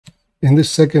In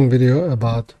this second video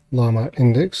about Llama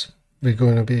Index, we're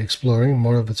going to be exploring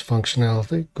more of its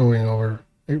functionality, going over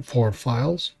 4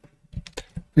 files.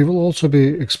 We will also be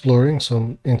exploring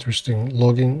some interesting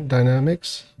logging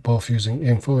dynamics, both using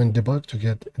info and debug to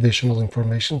get additional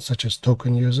information such as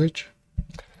token usage.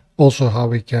 Also how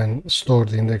we can store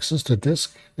the indexes to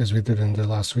disk as we did in the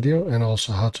last video, and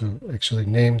also how to actually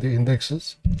name the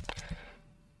indexes.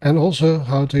 And also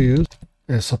how to use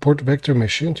a support vector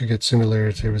machine to get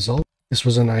similarity results. This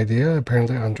was an idea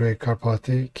apparently Andrei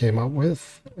Karpathy came up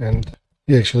with, and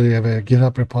we actually have a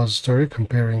GitHub repository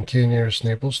comparing k-nearest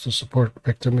neighbors to support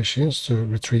vector machines to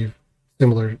retrieve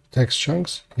similar text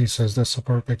chunks. He says that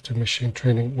support vector machine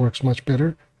training works much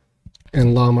better.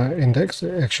 And Llama Index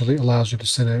actually allows you to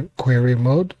set a query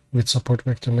mode with support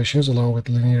vector machines along with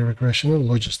linear regression and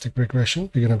logistic regression.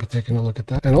 We're going to be taking a look at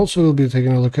that. And also we'll be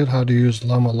taking a look at how to use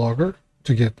Llama Logger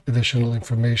to get additional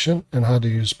information and how to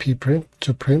use pprint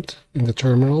to print in the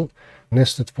terminal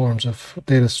nested forms of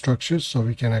data structures so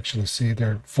we can actually see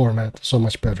their format so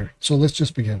much better. So let's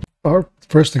just begin. Our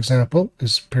first example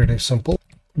is pretty simple.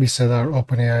 We set our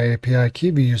OpenAI API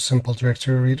key. We use simple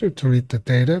directory reader to read the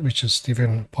data, which is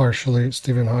Stephen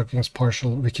Hawking's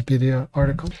partial Wikipedia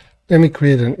article. Then we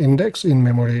create an index,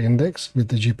 in-memory index, with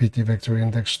the GPT vector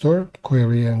index store,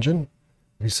 query engine.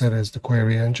 We set as the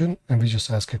query engine, and we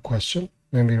just ask a question.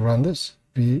 When we run this,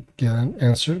 we get an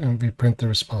answer, and we print the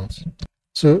response.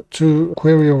 So to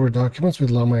query over documents with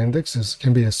Llama Index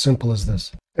can be as simple as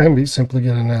this. And we simply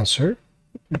get an answer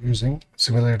using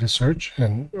similarity search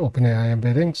and OpenAI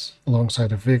embeddings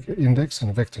alongside a Vig index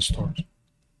and vector stores.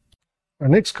 Our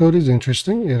next code is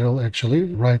interesting. It'll actually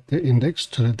write the index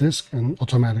to the disk and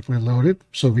automatically load it.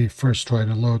 So we first try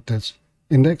to load this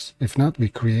index. If not, we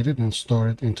create it and store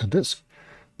it into disk.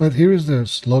 But here is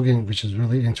this logging, which is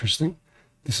really interesting.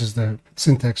 This is the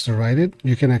syntax to write it.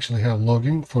 You can actually have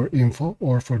logging for info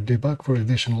or for debug for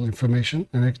additional information.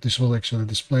 And this will actually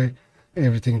display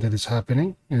everything that is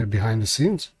happening behind the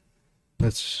scenes.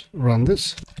 Let's run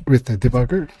this with the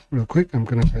debugger real quick. I'm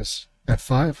going to press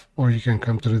F5, or you can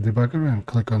come to the debugger and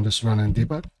click on this run and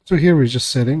debug. So here we're just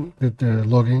setting the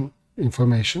logging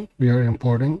information. We are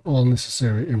importing all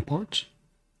necessary imports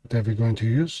that we're going to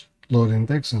use, load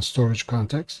index and storage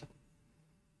context.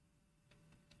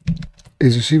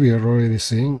 As you see, we are already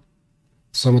seeing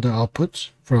some of the outputs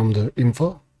from the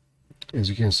info, as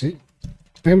you can see.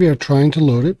 And we are trying to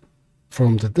load it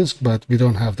from the disk, but we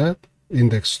don't have that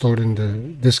index stored in the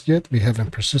disk yet. We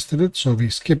haven't persisted it, so we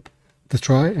skip the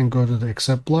try and go to the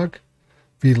except block.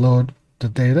 We load the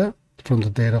data from the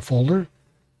data folder.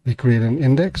 We create an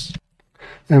index.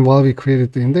 And while we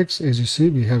created the index, as you see,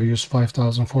 we have used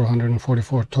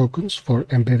 5,444 tokens for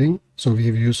embedding. So we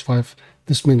have used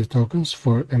this many tokens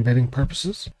for embedding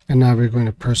purposes. And now we're going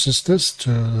to persist this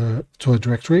to a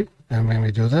directory. And when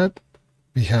we do that,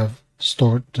 we have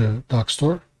stored the doc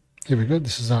store. Here we go.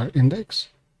 This is our index.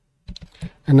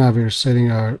 And now we're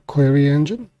setting our query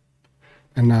engine.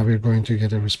 And now we're going to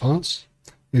get a response.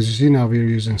 As you see, now we're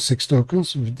using 6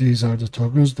 tokens. These are the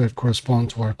tokens that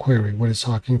correspond to our query. What is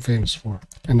Hawking famous for?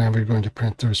 And now we're going to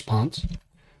print the response.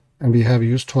 And we have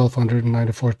used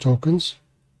 1,294 tokens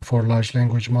for large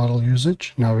language model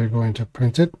usage. Now we're going to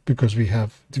print it because we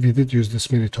did use this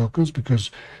many tokens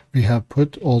because we have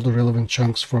put all the relevant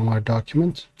chunks from our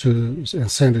document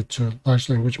and send it to large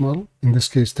language model. In this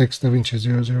case, text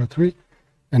DaVinci 003.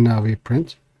 And now we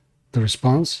print the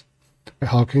response.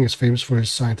 Hawking is famous for his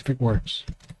scientific works.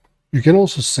 You can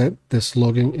also set this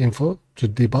logging info to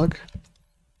debug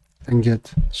and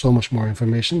get so much more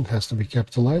information. It has to be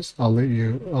capitalized. I'll let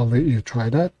you try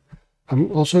that.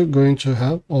 I'm also going to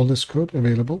have all this code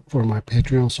available for my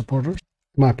Patreon supporters.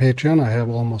 My Patreon, I have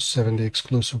almost 70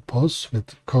 exclusive posts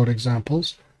with code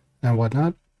examples and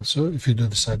whatnot. So if you do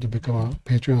decide to become a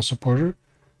Patreon supporter,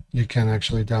 you can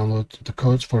actually download the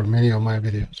codes for many of my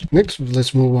videos. Next,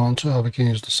 let's move on to how we can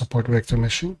use the support vector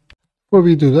machine. Before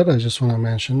we do that, I just want to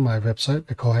mention my website,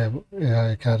 EcoHive AI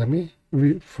Academy,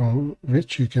 from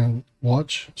which you can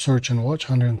search and watch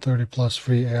 130 plus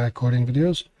free AI coding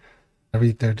videos.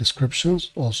 Read their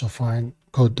descriptions, also find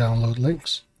code download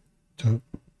links to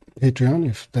Patreon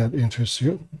if that interests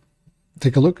you.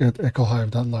 Take a look at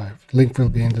ecohive.live. Link will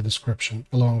be in the description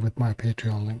along with my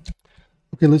Patreon link.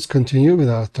 Okay, let's continue with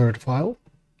our third file.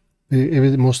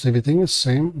 Most everything is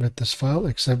same with this file,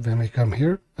 except when we come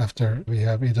here, after we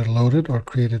have either loaded or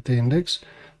created the index,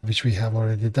 which we have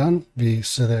already done, we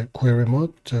set a query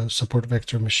mode to support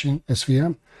vector machine,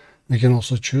 SVM. We can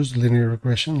also choose linear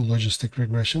regression, logistic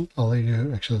regression. I'll let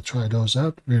you actually try those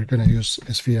out. We're going to use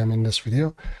SVM in this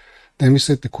video. Then we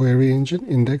set the query engine,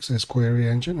 index as query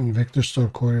engine, and vector store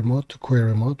query mode to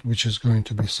query mode, which is going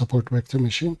to be support vector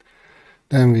machine.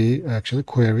 Then we actually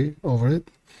query over it,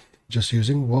 just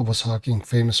using what was Hawking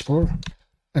famous for.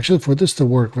 Actually, for this to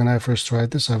work, when I first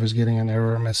tried this, I was getting an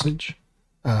error message,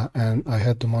 and I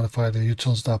had to modify the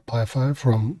utils.py file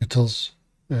from utils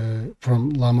from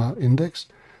Llama Index.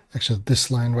 Actually, this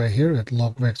line right here at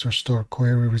log vector store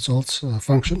query results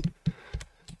function.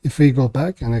 If we go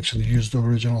back and actually use the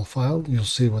original file, you'll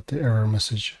see what the error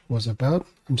message was about.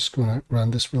 I'm just going to run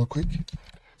this real quick.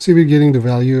 See, we're getting the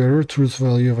value error, truth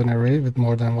value of an array with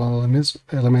more than one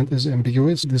element is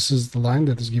ambiguous. This is the line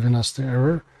that has given us the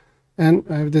error. And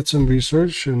I did some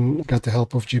research and got the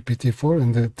help of GPT-4.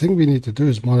 And the thing we need to do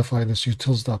is modify this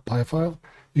utils.py file.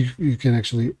 You can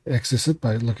actually access it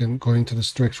by going to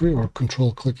this directory or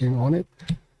control clicking on it.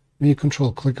 When you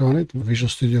control click on it, Visual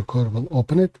Studio Code will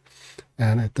open it.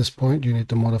 And at this point, you need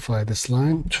to modify this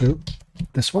line to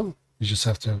this one. You just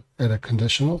have to add a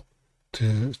conditional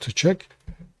to check.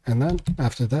 And then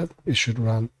after that, it should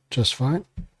run just fine.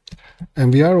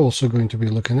 And we are also going to be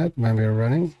looking at when we're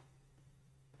running.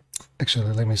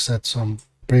 Actually, let me set some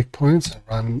breakpoints and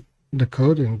run the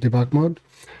code in debug mode.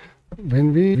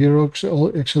 When we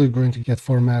are actually going to get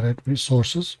formatted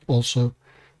resources. Also,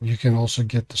 you can also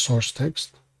get the source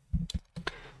text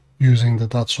using the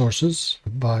dot sources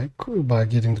by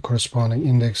getting the corresponding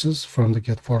indexes from the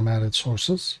get formatted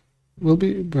sources.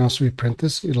 Once we print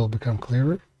this, it'll become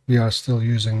clearer. We are still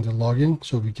using the logging,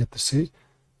 so we get to see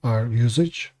our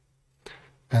usage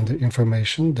and the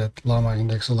information that Llama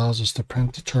Index allows us to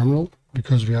print to terminal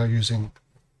because we are using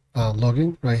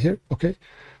logging right here. Okay,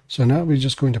 so now we're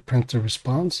just going to print the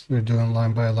response. We're doing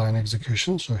line by line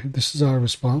execution. So this is our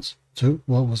response to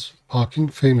what was Hawking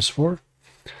famous for.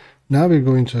 Now we're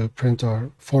going to print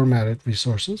our formatted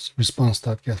resources,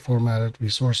 response.get formatted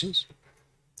resources.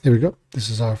 Here we go. This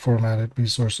is our formatted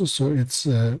resources. So it's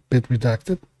a bit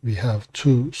redacted. We have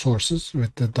two sources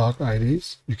with the doc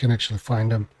IDs. You can actually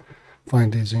find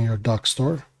these in your doc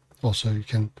store. Also, you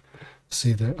can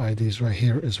see the IDs right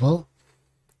here as well.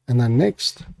 And then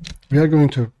next, we are going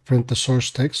to print the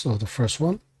source text of the first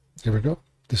one. Here we go.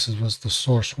 This was the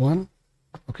source one.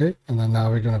 Okay, and then now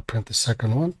we're going to print the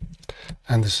second one,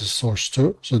 and this is source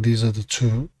 2. So these are the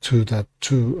two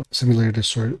similarity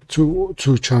search,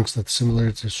 two chunks that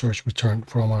similarity search returned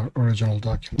from our original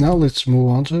document. Now let's move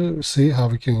on to see how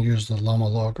we can use the Llama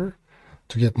logger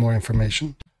to get more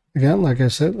information. Again, like I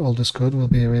said, all this code will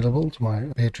be available to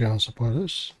my Patreon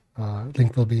supporters.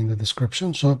 Link will be in the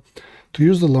description. So to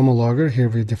use the Llama logger, here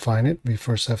we define it. We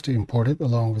first have to import it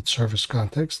along with service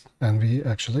context, and we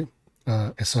actually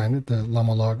assign it the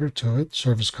Llama logger to it.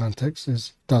 Service context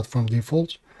is dot from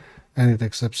default, and it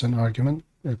accepts an argument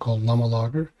called Llama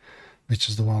logger, which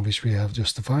is the one which we have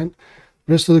just defined.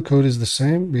 The rest of the code is the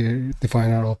same. We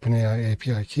define our OpenAI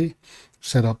API key,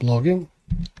 set up logging,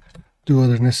 do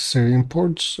other necessary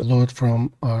imports, load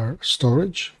from our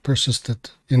storage,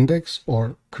 persisted index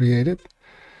or create it.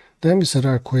 Then we set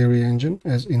our query engine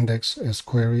as index as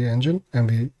query engine,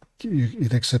 and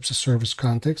it accepts a service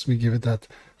context. We give it that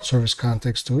service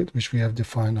context to it, which we have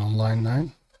defined on line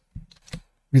 9.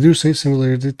 We do say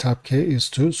similarity top k is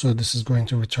 2, so this is going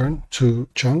to return 2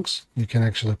 chunks. You can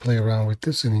actually play around with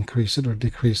this and increase it or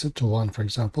decrease it to 1, for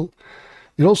example.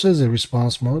 It also has a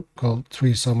response mode called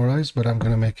 3 summarize, but I'm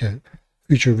going to make a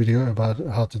future video about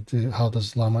how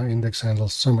does Llama Index handle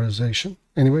summarization.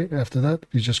 Anyway, after that,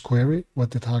 we just query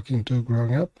what did Hawking do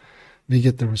growing up. We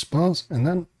get the response, and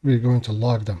then we're going to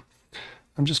log them.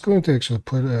 I'm just going to actually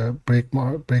put a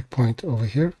breakpoint over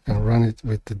here and run it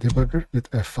with the debugger with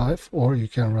F5, or you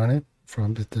can run it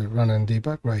from with the run and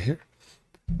debug right here.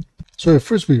 So at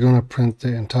first we're going to print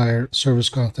the entire service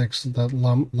context that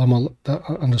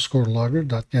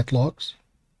llama_logger.get logs.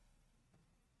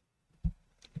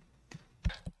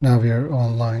 Now we are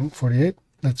on line 48.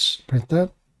 Let's print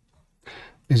that.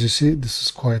 As you see, this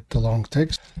is quite the long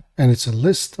text, and it's a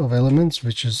list of elements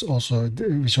which also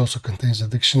contains a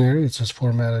dictionary. It says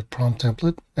formatted prompt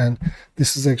template, and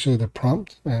this is actually the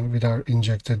prompt, and with our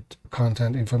injected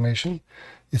content information.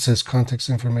 It says context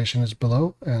information is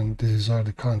below, and these are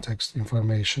the context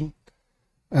information.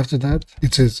 After that,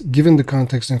 it says given the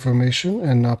context information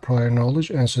and not prior knowledge,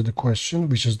 answer the question,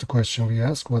 which is the question we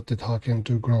ask, what did Hawking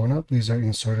do growing up? These are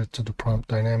inserted to the prompt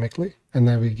dynamically, and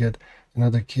then we get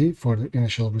another key for the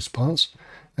initial response,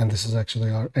 and this is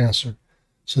actually our answer.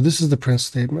 So this is the print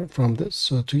statement from this.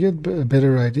 So to get a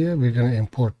better idea, we're going to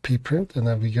import pprint, and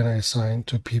then we're going to assign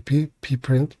to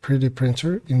pprint pretty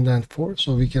printer indent4,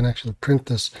 so we can actually print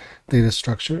this data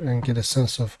structure and get a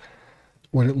sense of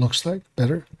what it looks like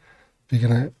better. we're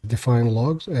going to define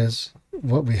logs as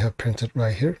what we have printed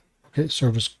right here. Okay,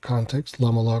 service context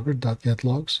llama logger.get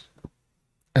logs.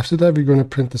 After that, we're going to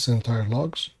print this entire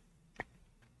logs.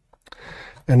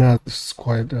 And now this is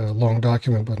quite a long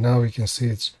document, but now we can see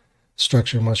its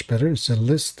structure much better. It's a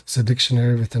list. It's a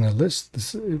dictionary within a list.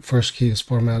 This first key is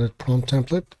formatted prompt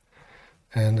template,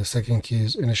 and the second key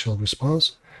is initial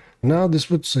response. Now this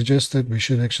would suggest that we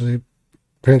should actually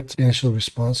print initial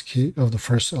response key of the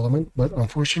first element, but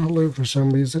unfortunately for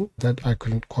some reason that I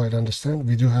couldn't quite understand,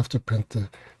 we do have to print the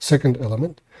second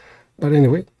element. But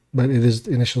anyway, but it is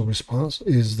the initial response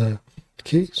is the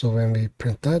key. So when we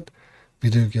print that, we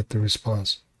do get the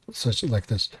response such like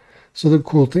this. So the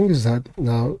cool thing is that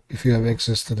now if you have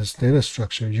access to this data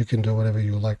structure, you can do whatever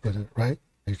you like with it, right?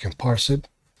 You can parse it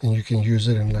and you can use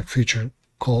it in like future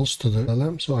calls to the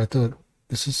LM. So I thought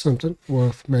this is something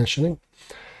worth mentioning.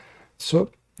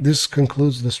 So this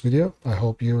concludes this video. I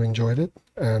hope you enjoyed it,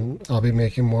 and I'll be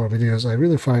making more videos. I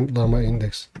really find Llama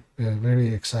Index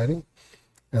very exciting,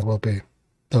 and we'll be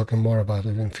talking more about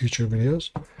it in future videos.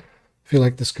 If you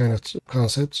like this kind of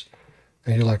concepts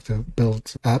and you like to build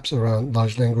apps around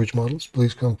large language models,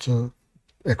 please come to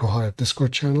Echo Hive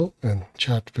Discord channel and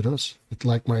chat with us, with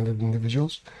like-minded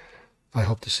individuals. I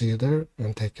hope to see you there,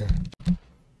 and take care.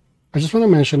 I just want to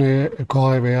mention Echo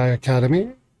Hive AI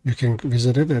Academy. You can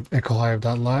visit it at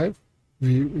echohive.live,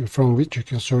 from which you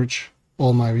can search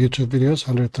all my YouTube videos,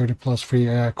 130 plus free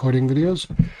AI coding videos.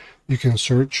 You can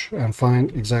search and find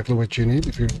exactly what you need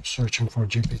if you're searching for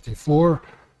GPT-4 or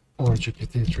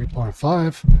GPT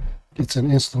 3.5. It's an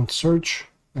instant search,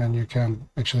 and you can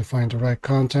actually find the right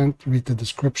content, read the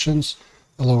descriptions,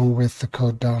 along with the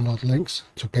code download links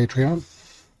to Patreon.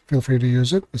 Feel free to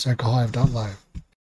use it. It's echohive.live.